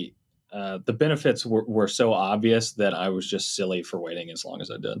the benefits were so obvious that I was just silly for waiting as long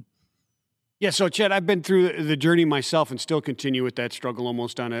as I did. Yeah, so Chet, I've been through the journey myself and still continue with that struggle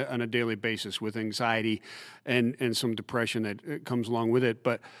almost on a daily basis with anxiety and some depression that comes along with it.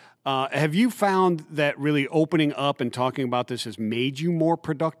 But have you found that really opening up and talking about this has made you more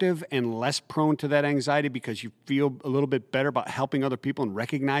productive and less prone to that anxiety because you feel a little bit better about helping other people and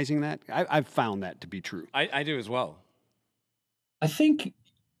recognizing that? I've found that to be true. I do as well. I think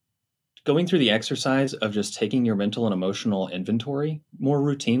going through the exercise of just taking your mental and emotional inventory more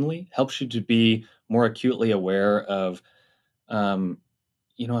routinely helps you to be more acutely aware of, I'm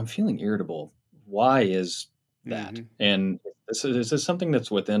feeling irritable. Why is that? Mm-hmm. And is this something that's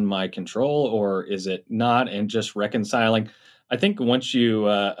within my control, or is it not? And just reconciling. I think once you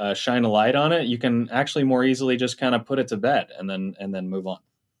shine a light on it, you can actually more easily just kind of put it to bed and then move on.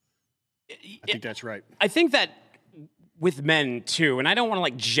 I think that's right. I think that with men too, and I don't want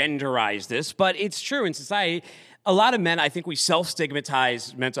to genderize this, but it's true in society. A lot of men, I think we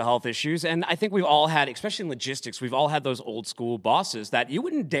self-stigmatize mental health issues, and I think we've all had, especially in logistics, we've all had those old school bosses that you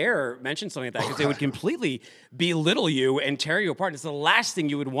wouldn't dare mention something like that because they would completely belittle you and tear you apart. It's the last thing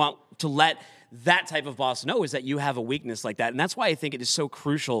you would want to let that type of boss know, is that you have a weakness like that. And that's why I think it is so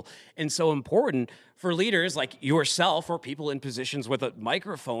crucial and so important for leaders like yourself or people in positions with a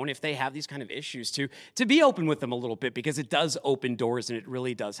microphone, if they have these kind of issues, to be open with them a little bit, because it does open doors and it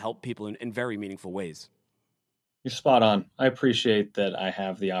really does help people in very meaningful ways. You're spot on. I appreciate that I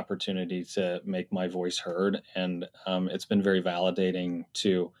have the opportunity to make my voice heard, and it's been very validating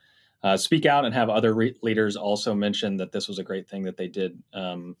to speak out and have other leaders also mention that this was a great thing that they did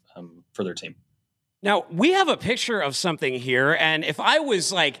for their team. Now, we have a picture of something here, and if I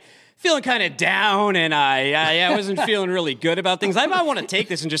was feeling kind of down and I wasn't feeling really good about things, I might want to take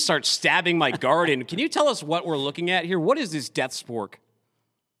this and just start stabbing my garden. Can you tell us what we're looking at here? What is this death spork?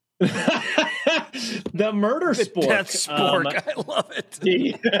 The murder spork. Death spork. I love it.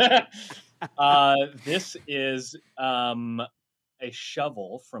 This is a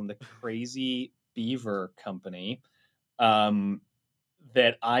shovel from the Crazy Beaver Company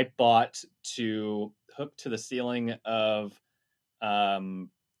that I bought to hook to the ceiling of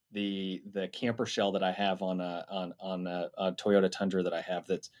the camper shell that I have on a Toyota Tundra that I have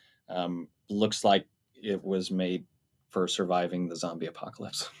that looks like it was made for surviving the zombie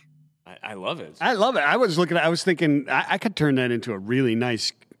apocalypse. I love it. I love it. I was thinking I could turn that into a really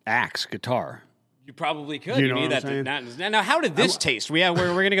nice axe guitar. You probably could. You need that. Now, how did this taste? We're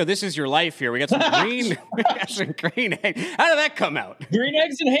going to go. This is your life here. We got some green. We got some green eggs. How did that come out? Green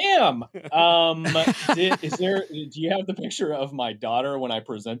eggs and ham. Do you have the picture of my daughter when I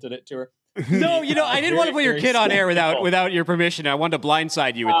presented it to her? No, I didn't want to put your kid on air without your permission. I wanted to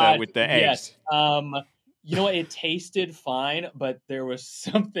blindside you with the eggs. Yes. It tasted fine, but there was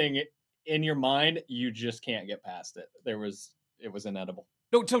something in your mind you just can't get past it. It was inedible.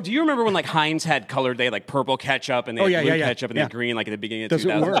 No, so do you remember when Heinz had colored? They had blue ketchup and they had blue ketchup and they had green at the beginning of 2000s?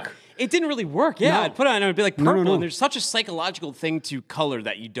 Doesn't work. It didn't really work. Yeah, No. I'd put it on and it would be purple. No. And there's such a psychological thing to color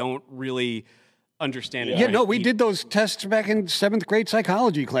that you don't really understand it. Yeah, right? no, we did those tests back in 7th grade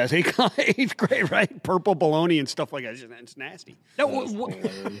psychology class, 8th grade, right? Purple baloney and stuff like that. It's nasty. No,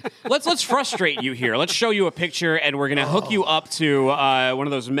 let's frustrate you here. Let's show you a picture, and we're going to hook you up to one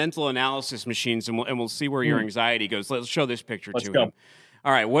of those mental analysis machines, and we'll see where your anxiety goes. Let's show this picture to him.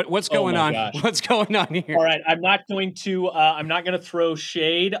 All right, what's going on? Gosh. What's going on here? All right, I'm not going to throw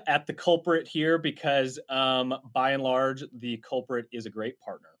shade at the culprit here because, by and large, the culprit is a great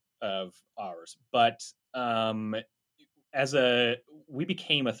partner of ours. But we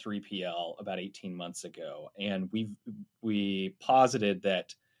became a 3PL about 18 months ago, and we posited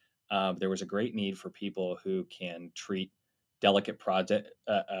that there was a great need for people who can treat delicate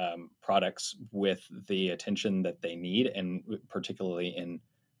products with the attention that they need, and particularly in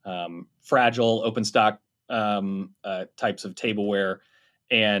fragile open stock types of tableware.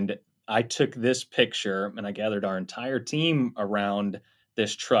 And I took this picture and I gathered our entire team around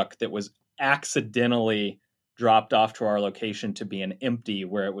this truck that was accidentally dropped off to our location to be an empty,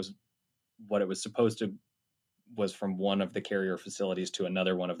 where it was what it was supposed to was from one of the carrier facilities to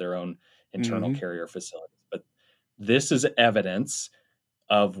another one of their own internal carrier facilities. But this is evidence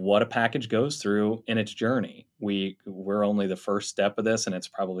of what a package goes through in its journey. We're only the first step of this, and it's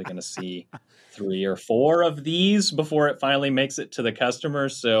probably going to see 3 or 4 of these before it finally makes it to the customer.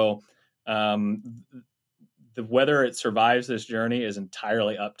 So whether it survives this journey is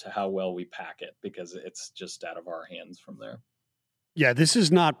entirely up to how well we pack it, because it's just out of our hands from there. Yeah, this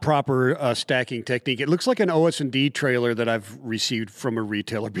is not proper stacking technique. It looks like an OS&D trailer that I've received from a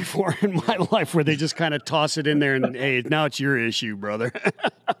retailer before in my life, where they just kind of toss it in there and, hey, now it's your issue, brother.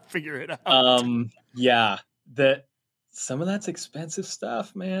 Figure it out. Yeah, some of that's expensive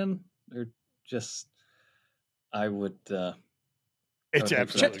stuff, man. They're just, I would. It's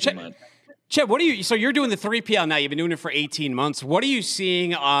absolutely. Chip, so you're doing the 3PL now. You've been doing it for 18 months. What are you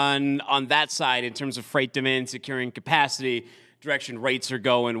seeing on that side in terms of freight demand, securing capacity, direction rates are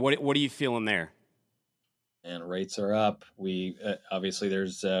going? What are you feeling there? And rates are up. We obviously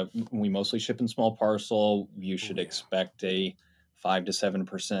we mostly ship in small parcel. You should expect a 5 to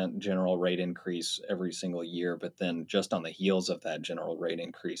 7% general rate increase every single year. But then just on the heels of that general rate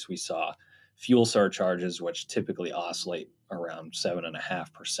increase, we saw fuel surcharges, which typically oscillate around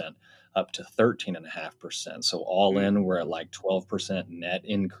 7.5% up to 13.5%. So all in, we're at like 12% net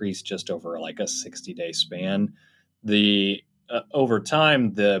increase just over like a 60-day span. Over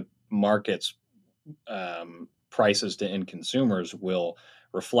time, the market's prices to end consumers will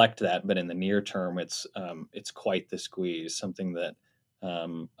reflect that, but in the near term, it's quite the squeeze. Something that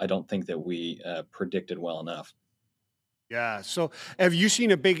I don't think that we predicted well enough. Yeah. So, have you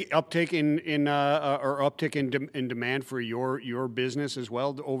seen a big uptick in demand for your business as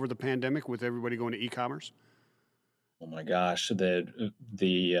well over the pandemic, with everybody going to e-commerce? Oh my gosh,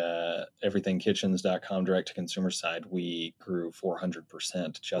 the everythingkitchens.com direct to consumer side, we grew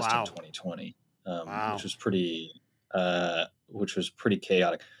 400% just in 2020, which was pretty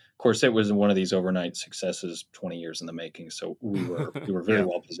chaotic. Of course, it was one of these overnight successes, 20 years in the making. So we were very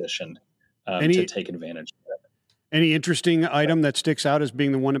well positioned to take advantage of it. Any interesting item that sticks out as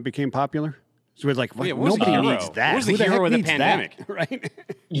being the one that became popular? So we're like, nobody needs that. Who's the hero of the pandemic? Right?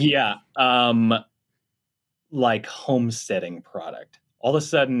 Yeah. Like homesteading product. All of a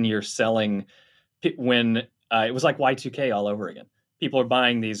sudden you're selling when it was like Y2K all over again. People are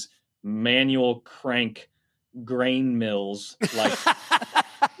buying these manual crank grain mills. Like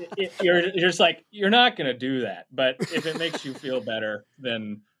you're just like, you're not going to do that. But if it makes you feel better,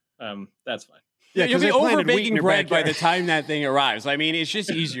 then that's fine. Yeah, you'll be over baking bread by the time that thing arrives. I mean, it's just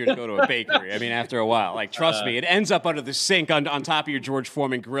easier to go to a bakery. I mean, after a while, like trust me, it ends up under the sink on top of your George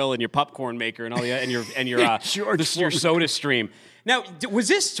Foreman grill and your popcorn maker and all the and your your Soda Stream. Now, was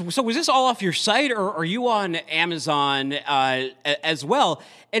this all off your site, or are you on Amazon as well?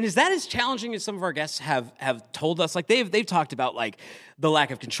 And is that as challenging as some of our guests have told us? Like they've talked about like the lack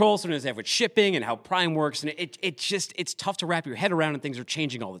of control sometimes they have with shipping and how Prime works, and it's tough to wrap your head around, and things are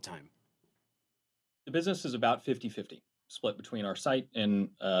changing all the time. The business is about 50-50 split between our site and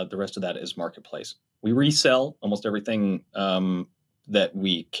the rest of that is marketplace. We resell almost everything that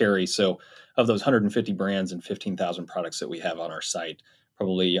we carry. So of those 150 brands and 15,000 products that we have on our site,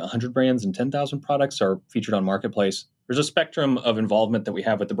 probably 100 brands and 10,000 products are featured on marketplace. There's a spectrum of involvement that we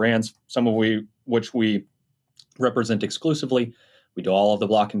have with the brands, some of which we represent exclusively. We do all of the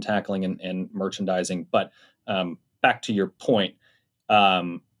block and tackling and merchandising. But back to your point,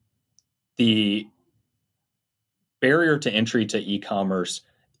 the barrier to entry to e-commerce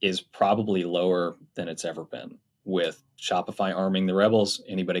is probably lower than it's ever been. With Shopify arming the rebels,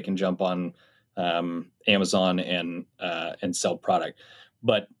 anybody can jump on Amazon and sell product.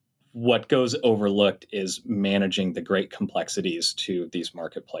 But what goes overlooked is managing the great complexities to these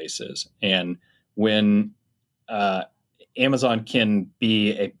marketplaces. And when Amazon can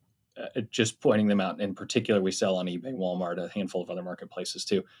be just pointing them out, in particular, we sell on eBay, Walmart, a handful of other marketplaces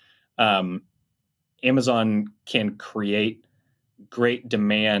too. Amazon can create great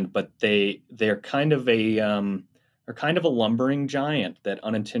demand, but they're kind of a lumbering giant that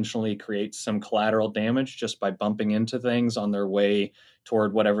unintentionally creates some collateral damage just by bumping into things on their way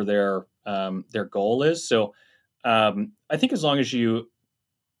toward whatever their goal is. So I think as long as you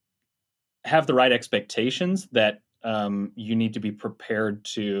have the right expectations that you need to be prepared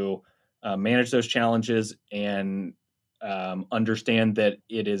to manage those challenges and understand that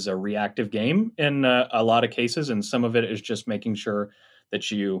it is a reactive game in a lot of cases, and some of it is just making sure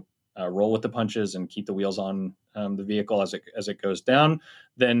that you roll with the punches and keep the wheels on the vehicle as it goes down,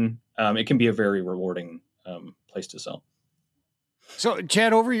 then it can be a very rewarding place to sell. So,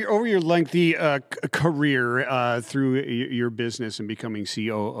 Chad, over your lengthy career through your business and becoming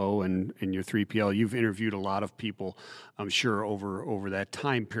COO and your 3PL, you've interviewed a lot of people, I'm sure, over that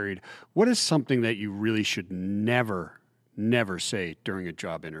time period. What is something that you really should never say during a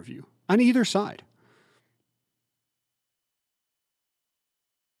job interview on either side?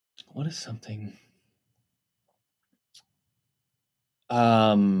 What is something?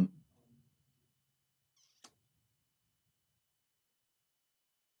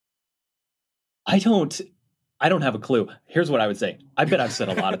 I don't have a clue. Here's what I would say. I bet I've said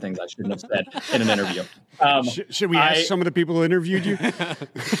a lot of things I shouldn't have said in an interview. Should we ask some of the people who interviewed you?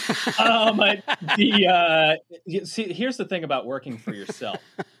 See, here's the thing about working for yourself.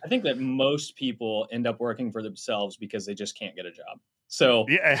 I think that most people end up working for themselves because they just can't get a job. So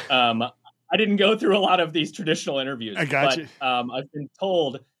yeah. I didn't go through a lot of these traditional interviews. I got you. I've been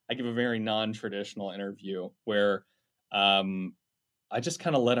told I give a very non-traditional interview where I just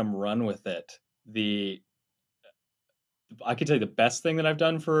kind of let them run with it. I could tell you the best thing that I've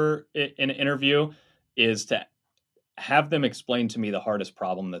done for an interview is to have them explain to me the hardest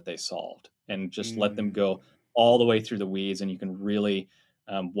problem that they solved and just let them go all the way through the weeds. And you can really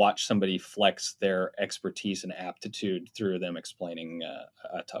watch somebody flex their expertise and aptitude through them explaining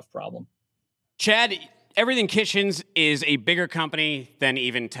a tough problem. Chad, Everything Kitchens is a bigger company than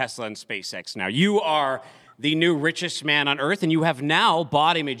even Tesla and SpaceX now. You are the new richest man on earth, and you have now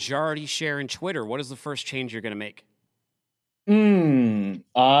bought a majority share in Twitter. What is the first change you're going to make?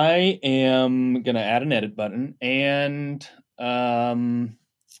 I am going to add an edit button, and I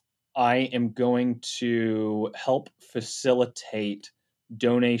am going to help facilitate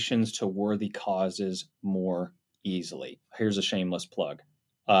donations to worthy causes more easily. Here's a shameless plug.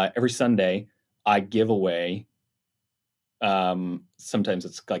 Every Sunday, I give away, sometimes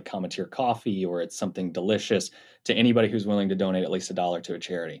it's like Cometeer coffee or it's something delicious to anybody who's willing to donate at least $1 to a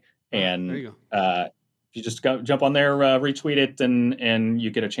charity. And there you go. if you just jump on there, retweet it, and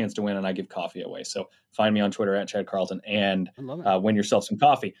you get a chance to win, and I give coffee away. So find me on Twitter at Chad Carlton and win yourself some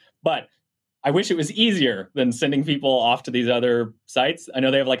coffee. But I wish it was easier than sending people off to these other sites. I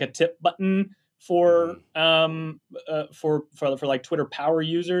know they have like a tip button for like Twitter power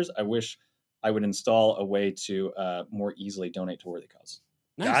users. I wish I would install a way to more easily donate to worthy causes.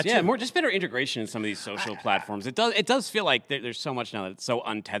 Nice. Gotcha. Yeah, just better integration in some of these social platforms. It does feel like there's so much now that it's so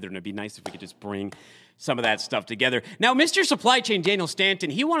untethered, and it'd be nice if we could just bring some of that stuff together. Now, Mr. Supply Chain Daniel Stanton,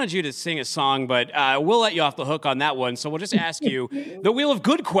 he wanted you to sing a song, but we'll let you off the hook on that one. So we'll just ask you the Wheel of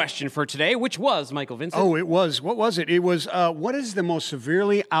Good question for today, which was, Michael Vincent. Oh, it was. What was it? It was, what is the most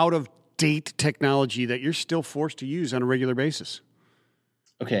severely out-of-date technology that you're still forced to use on a regular basis?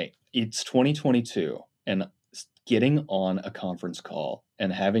 Okay, it's 2022, and getting on a conference call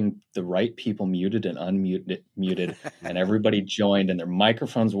and having the right people muted and unmuted and everybody joined and their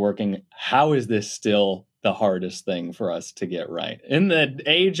microphones working. How is this still the hardest thing for us to get right in the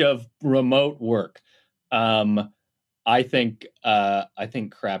age of remote work? I think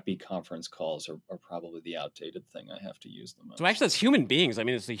crappy conference calls are probably the outdated thing I have to use the most. So actually, it's human beings. I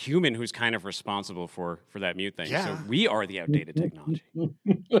mean, it's the human who's kind of responsible for that mute thing. Yeah. So we are the outdated technology.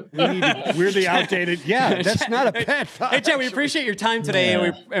 We're the outdated. Yeah, that's not a bad thought. Hey, Chad, we appreciate your time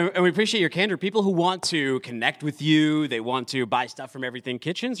today, and we appreciate your candor. People who want to connect with you, they want to buy stuff from Everything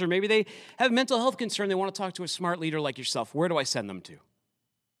Kitchens, or maybe they have a mental health concern, they want to talk to a smart leader like yourself. Where do I send them to?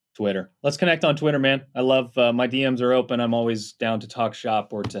 Twitter. Let's connect on Twitter, man. I love my DMs are open. I'm always down to talk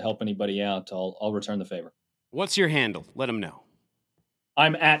shop or to help anybody out. I'll return the favor. What's your handle? Let them know.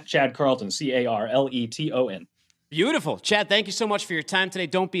 I'm at Chad Carlton, Carleton. Beautiful. Chad, thank you so much for your time today.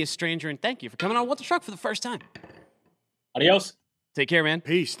 Don't be a stranger, and thank you for coming on What the Truck for the first time. Adios. Take care, man.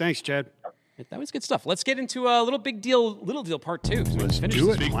 Peace. Thanks, Chad. That was good stuff. Let's get into a little deal part 2. So Let's finish do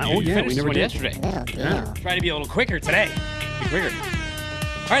this it. week. Wow, We yeah, finished we this never one did. yesterday. Yeah. Try to be a little quicker today. Be quicker.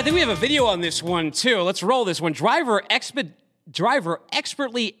 All right, I think we have a video on this one too. Let's roll this one. Driver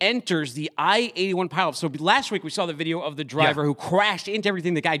expertly enters the I-81 pileup. So last week we saw the video of the driver who crashed into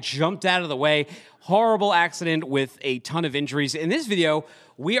everything. The guy jumped out of the way. Horrible accident with a ton of injuries. In this video,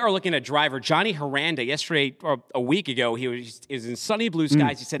 we are looking at driver Johnny Hiranda. Yesterday, or a week ago, he was in sunny blue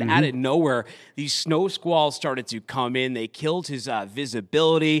skies. He said out of nowhere, these snow squalls started to come in. They killed his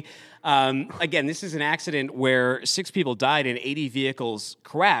visibility. Again, this is an accident where 6 people died and 80 vehicles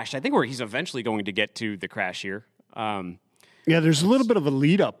crashed. I think where he's eventually going to get to the crash here. Yeah, there's a little bit of a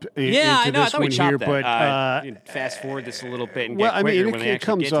lead up into I know. I this thought we one chopped here, that. but fast forward this a little bit and well, get I quicker mean, when they it actually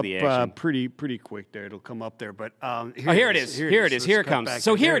comes get to up the action. pretty quick there. It'll come up there, but Here it is. Here it is. Here it comes.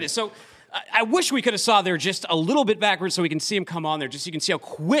 So here it is. So I wish we could have saw there just a little bit backwards so we can see him come on there, just so you can see how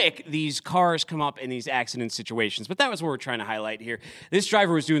quick these cars come up in these accident situations. But that was what we're trying to highlight here. This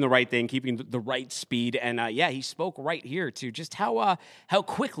driver was doing the right thing, keeping the right speed, and he spoke right here to just how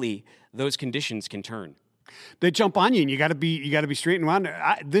quickly those conditions can turn. They jump on you, and you got to be straight and around.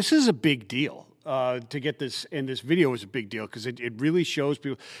 This is a big deal. To get this in this video is a big deal because it really shows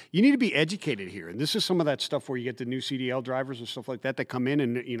people you need to be educated here. And this is some of that stuff where you get the new CDL drivers and stuff like that come in,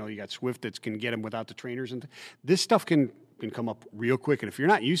 and you got Swift that can get them without the trainers, and this stuff can come up real quick. And if you're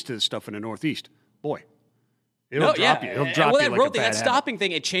not used to this stuff in the Northeast, boy. It'll drop you. It'll drop you that like road a thing, bad that habit. stopping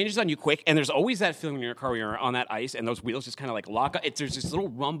thing, it changes on you quick, and there's always that feeling in your car when you're on that ice, and those wheels just kind of like lock up. There's this little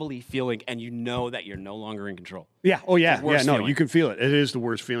rumbly feeling, and you know that you're no longer in control. Yeah. Oh, yeah. It's the worst No, feeling. you can feel it. It is the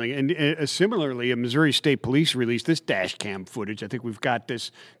worst feeling. And similarly, Missouri State Police released this dash cam footage. I think we've got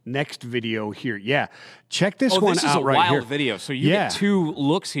this next video here. Yeah. Check this one This is out a right wild here. video. So you get 2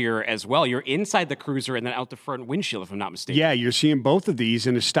 looks here as well. You're inside the cruiser and then out the front windshield, if I'm not mistaken. Yeah, you're seeing both of these,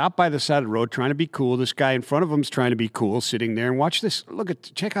 and a stop by the side of the road trying to be cool. This guy in front of him's trying to be cool, sitting there. And watch this.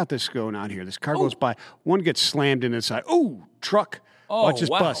 Check out this going on here. This car goes by. One gets slammed in the side. Oh, truck. Watch this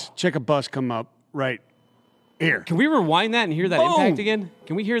bus. Check a bus come up right here. Can we rewind that and hear that Boom. impact again?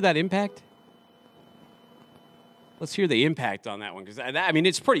 Can we hear that impact? Let's hear the impact on that one, because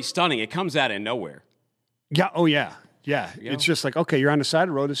it's pretty stunning. It comes out of nowhere. Yeah. Oh, yeah. Yeah. It's just like, okay, you're on the side of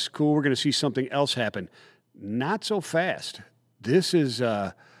the road. This is cool. We're going to see something else happen. Not so fast. This is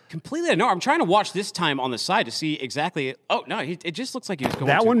completely. No, I'm trying to watch this time on the side to see exactly. Oh no, it just looks like he was going.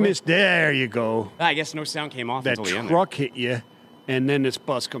 that too one quick. missed. There you go. I guess no sound came off That until the end. truck hit you, and then this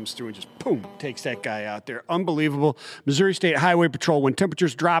bus comes through and just boom takes that guy out there. Unbelievable. Missouri State Highway Patrol. When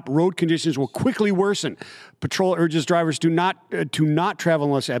temperatures drop, road conditions will quickly worsen. Patrol urges drivers to not travel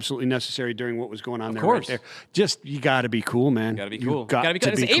unless absolutely necessary during what was going on there. course. Right there. Just you got to be cool, man. Got to be cool. Got to be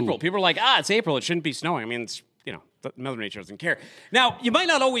cool. to It's be April. cool. People are like, it's April. It shouldn't be snowing. I mean, it's Mother Nature doesn't care. Now, you might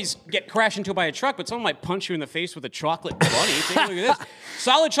not always get crashed into by a truck, but someone might punch you in the face with a chocolate bunny. Take a look at this.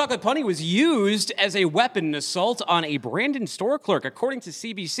 Solid chocolate bunny was used as a weapon in assault on a Brandon store clerk. According to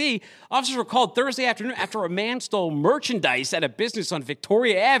CBC, officers were called Thursday afternoon after a man stole merchandise at a business on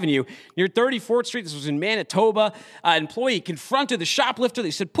Victoria Avenue near 34th Street. This was in Manitoba. An employee confronted the shoplifter.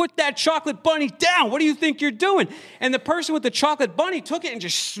 They said, "Put that chocolate bunny down. What do you think you're doing?" And the person with the chocolate bunny took it and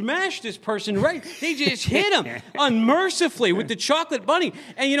just smashed this person right. They just hit him unmercifully with the chocolate bunny.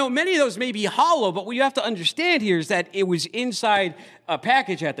 And, many of those may be hollow, but what you have to understand here is that it was inside a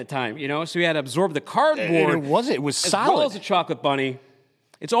package at the time, so you had to absorb the cardboard. And it was as solid. well as a chocolate bunny.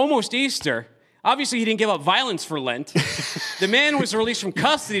 It's almost Easter. Obviously, he didn't give up violence for Lent. The man was released from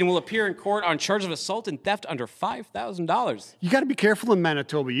custody and will appear in court on charges of assault and theft under $5,000. You got to be careful in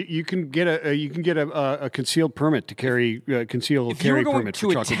Manitoba. You can get a concealed permit to carry concealed carry permit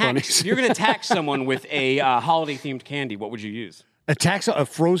for chocolate bunnies. If you're going to attack someone with a holiday-themed candy, what would you use? A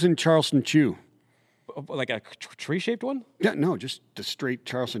frozen Charleston Chew. Like a tree-shaped one? Yeah, no, just the straight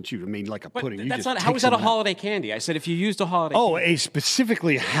Charleston Chew. I mean, like a But pudding. that's not. How is that a holiday candy? I said if you used a holiday. Oh, a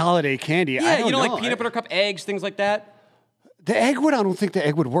specifically holiday candy. yeah, I don't know. like peanut butter cup eggs, things like that. The egg would. I don't think the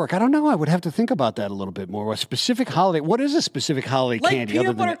egg would work. I don't know. I would have to think about that a little bit more. A specific holiday. What is a specific holiday Like candy other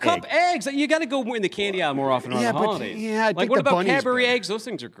peanut than butter the cup egg? eggs. You got to go in the candy aisle more often on Yeah, the but- holidays. yeah, I like think what the about bunny's Cadbury better. eggs? Those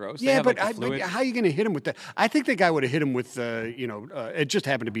things are gross. They Yeah, have, but, like, the fluid. how are you going to hit him with that? I think the guy would have hit him with, it just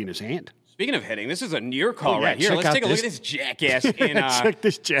happened to be in his hand. Speaking of hitting, this is a near call Oh, yeah, right here. check Let's out take a look this- at this jackass in Check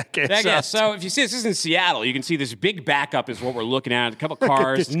this jackass out. So if you see this is in Seattle, you can see this big backup is what we're looking at. A couple at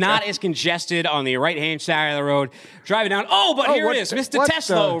cars, this not guy. as congested on the right-hand side of the road. Driving down. Oh, but here what it is. the- Mr. what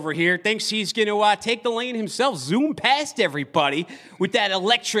Tesla the- over here thinks he's going to take the lane himself, zoom past everybody with that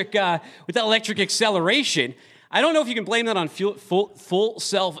electric acceleration. I don't know if you can blame that on full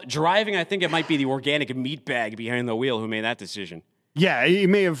self-driving. I think it might be the organic meat bag behind the wheel who made that decision. Yeah, he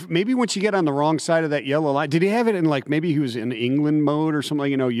may have. Maybe once you get on the wrong side of that yellow line, did he have it in like maybe he was in England mode or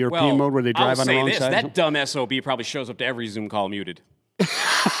something? European mode where they drive on the wrong side. That dumb SOB probably shows up to every Zoom call muted.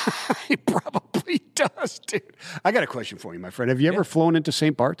 He probably does, dude. I got a question for you, my friend. Have you ever flown into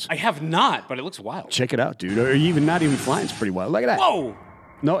St. Bart's? I have not, but it looks wild. Check it out, dude. Or even not even flying. It's pretty wild. Look at that. Whoa.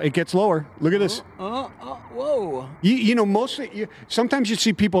 No, it gets lower. Look at this. Whoa. Mostly, sometimes you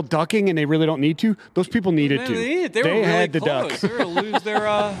see people ducking and they really don't need to. Those people needed to. They were really had to close. duck. They were going to lose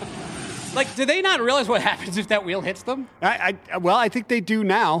their... do they not realize what happens if that wheel hits them? I think they do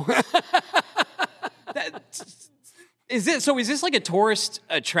now. Is this like a tourist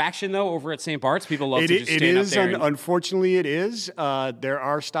attraction, though, over at St. Bart's? People love to just stand up there. Unfortunately, it is. There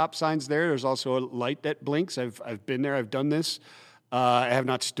are stop signs there. There's also a light that blinks. I've been there. I've done this. I have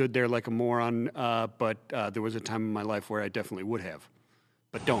not stood there like a moron, but there was a time in my life where I definitely would have.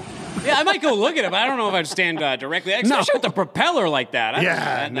 But don't. Yeah, I might go look at it, but I don't know if I'd stand directly. Especially with the propeller like that.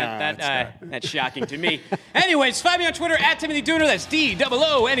 That's shocking to me. Anyways, find me on Twitter at Timothy Dooner. That's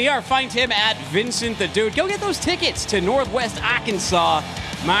DOONER. Find him at Vincent the Dude. Go get those tickets to Northwest Arkansas,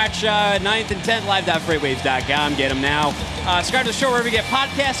 March 9th and 10th, live.freightwaves.com. Get them now. Subscribe to the show wherever you get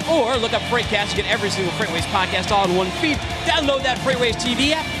podcasts, or look up Freightcast. You get every single Freightwaves podcast all in one feed. Download that Freightwaves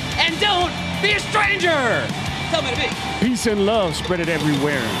TV app, and don't be a stranger. Tell me to be. Peace and love. Spread it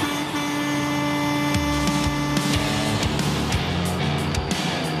everywhere.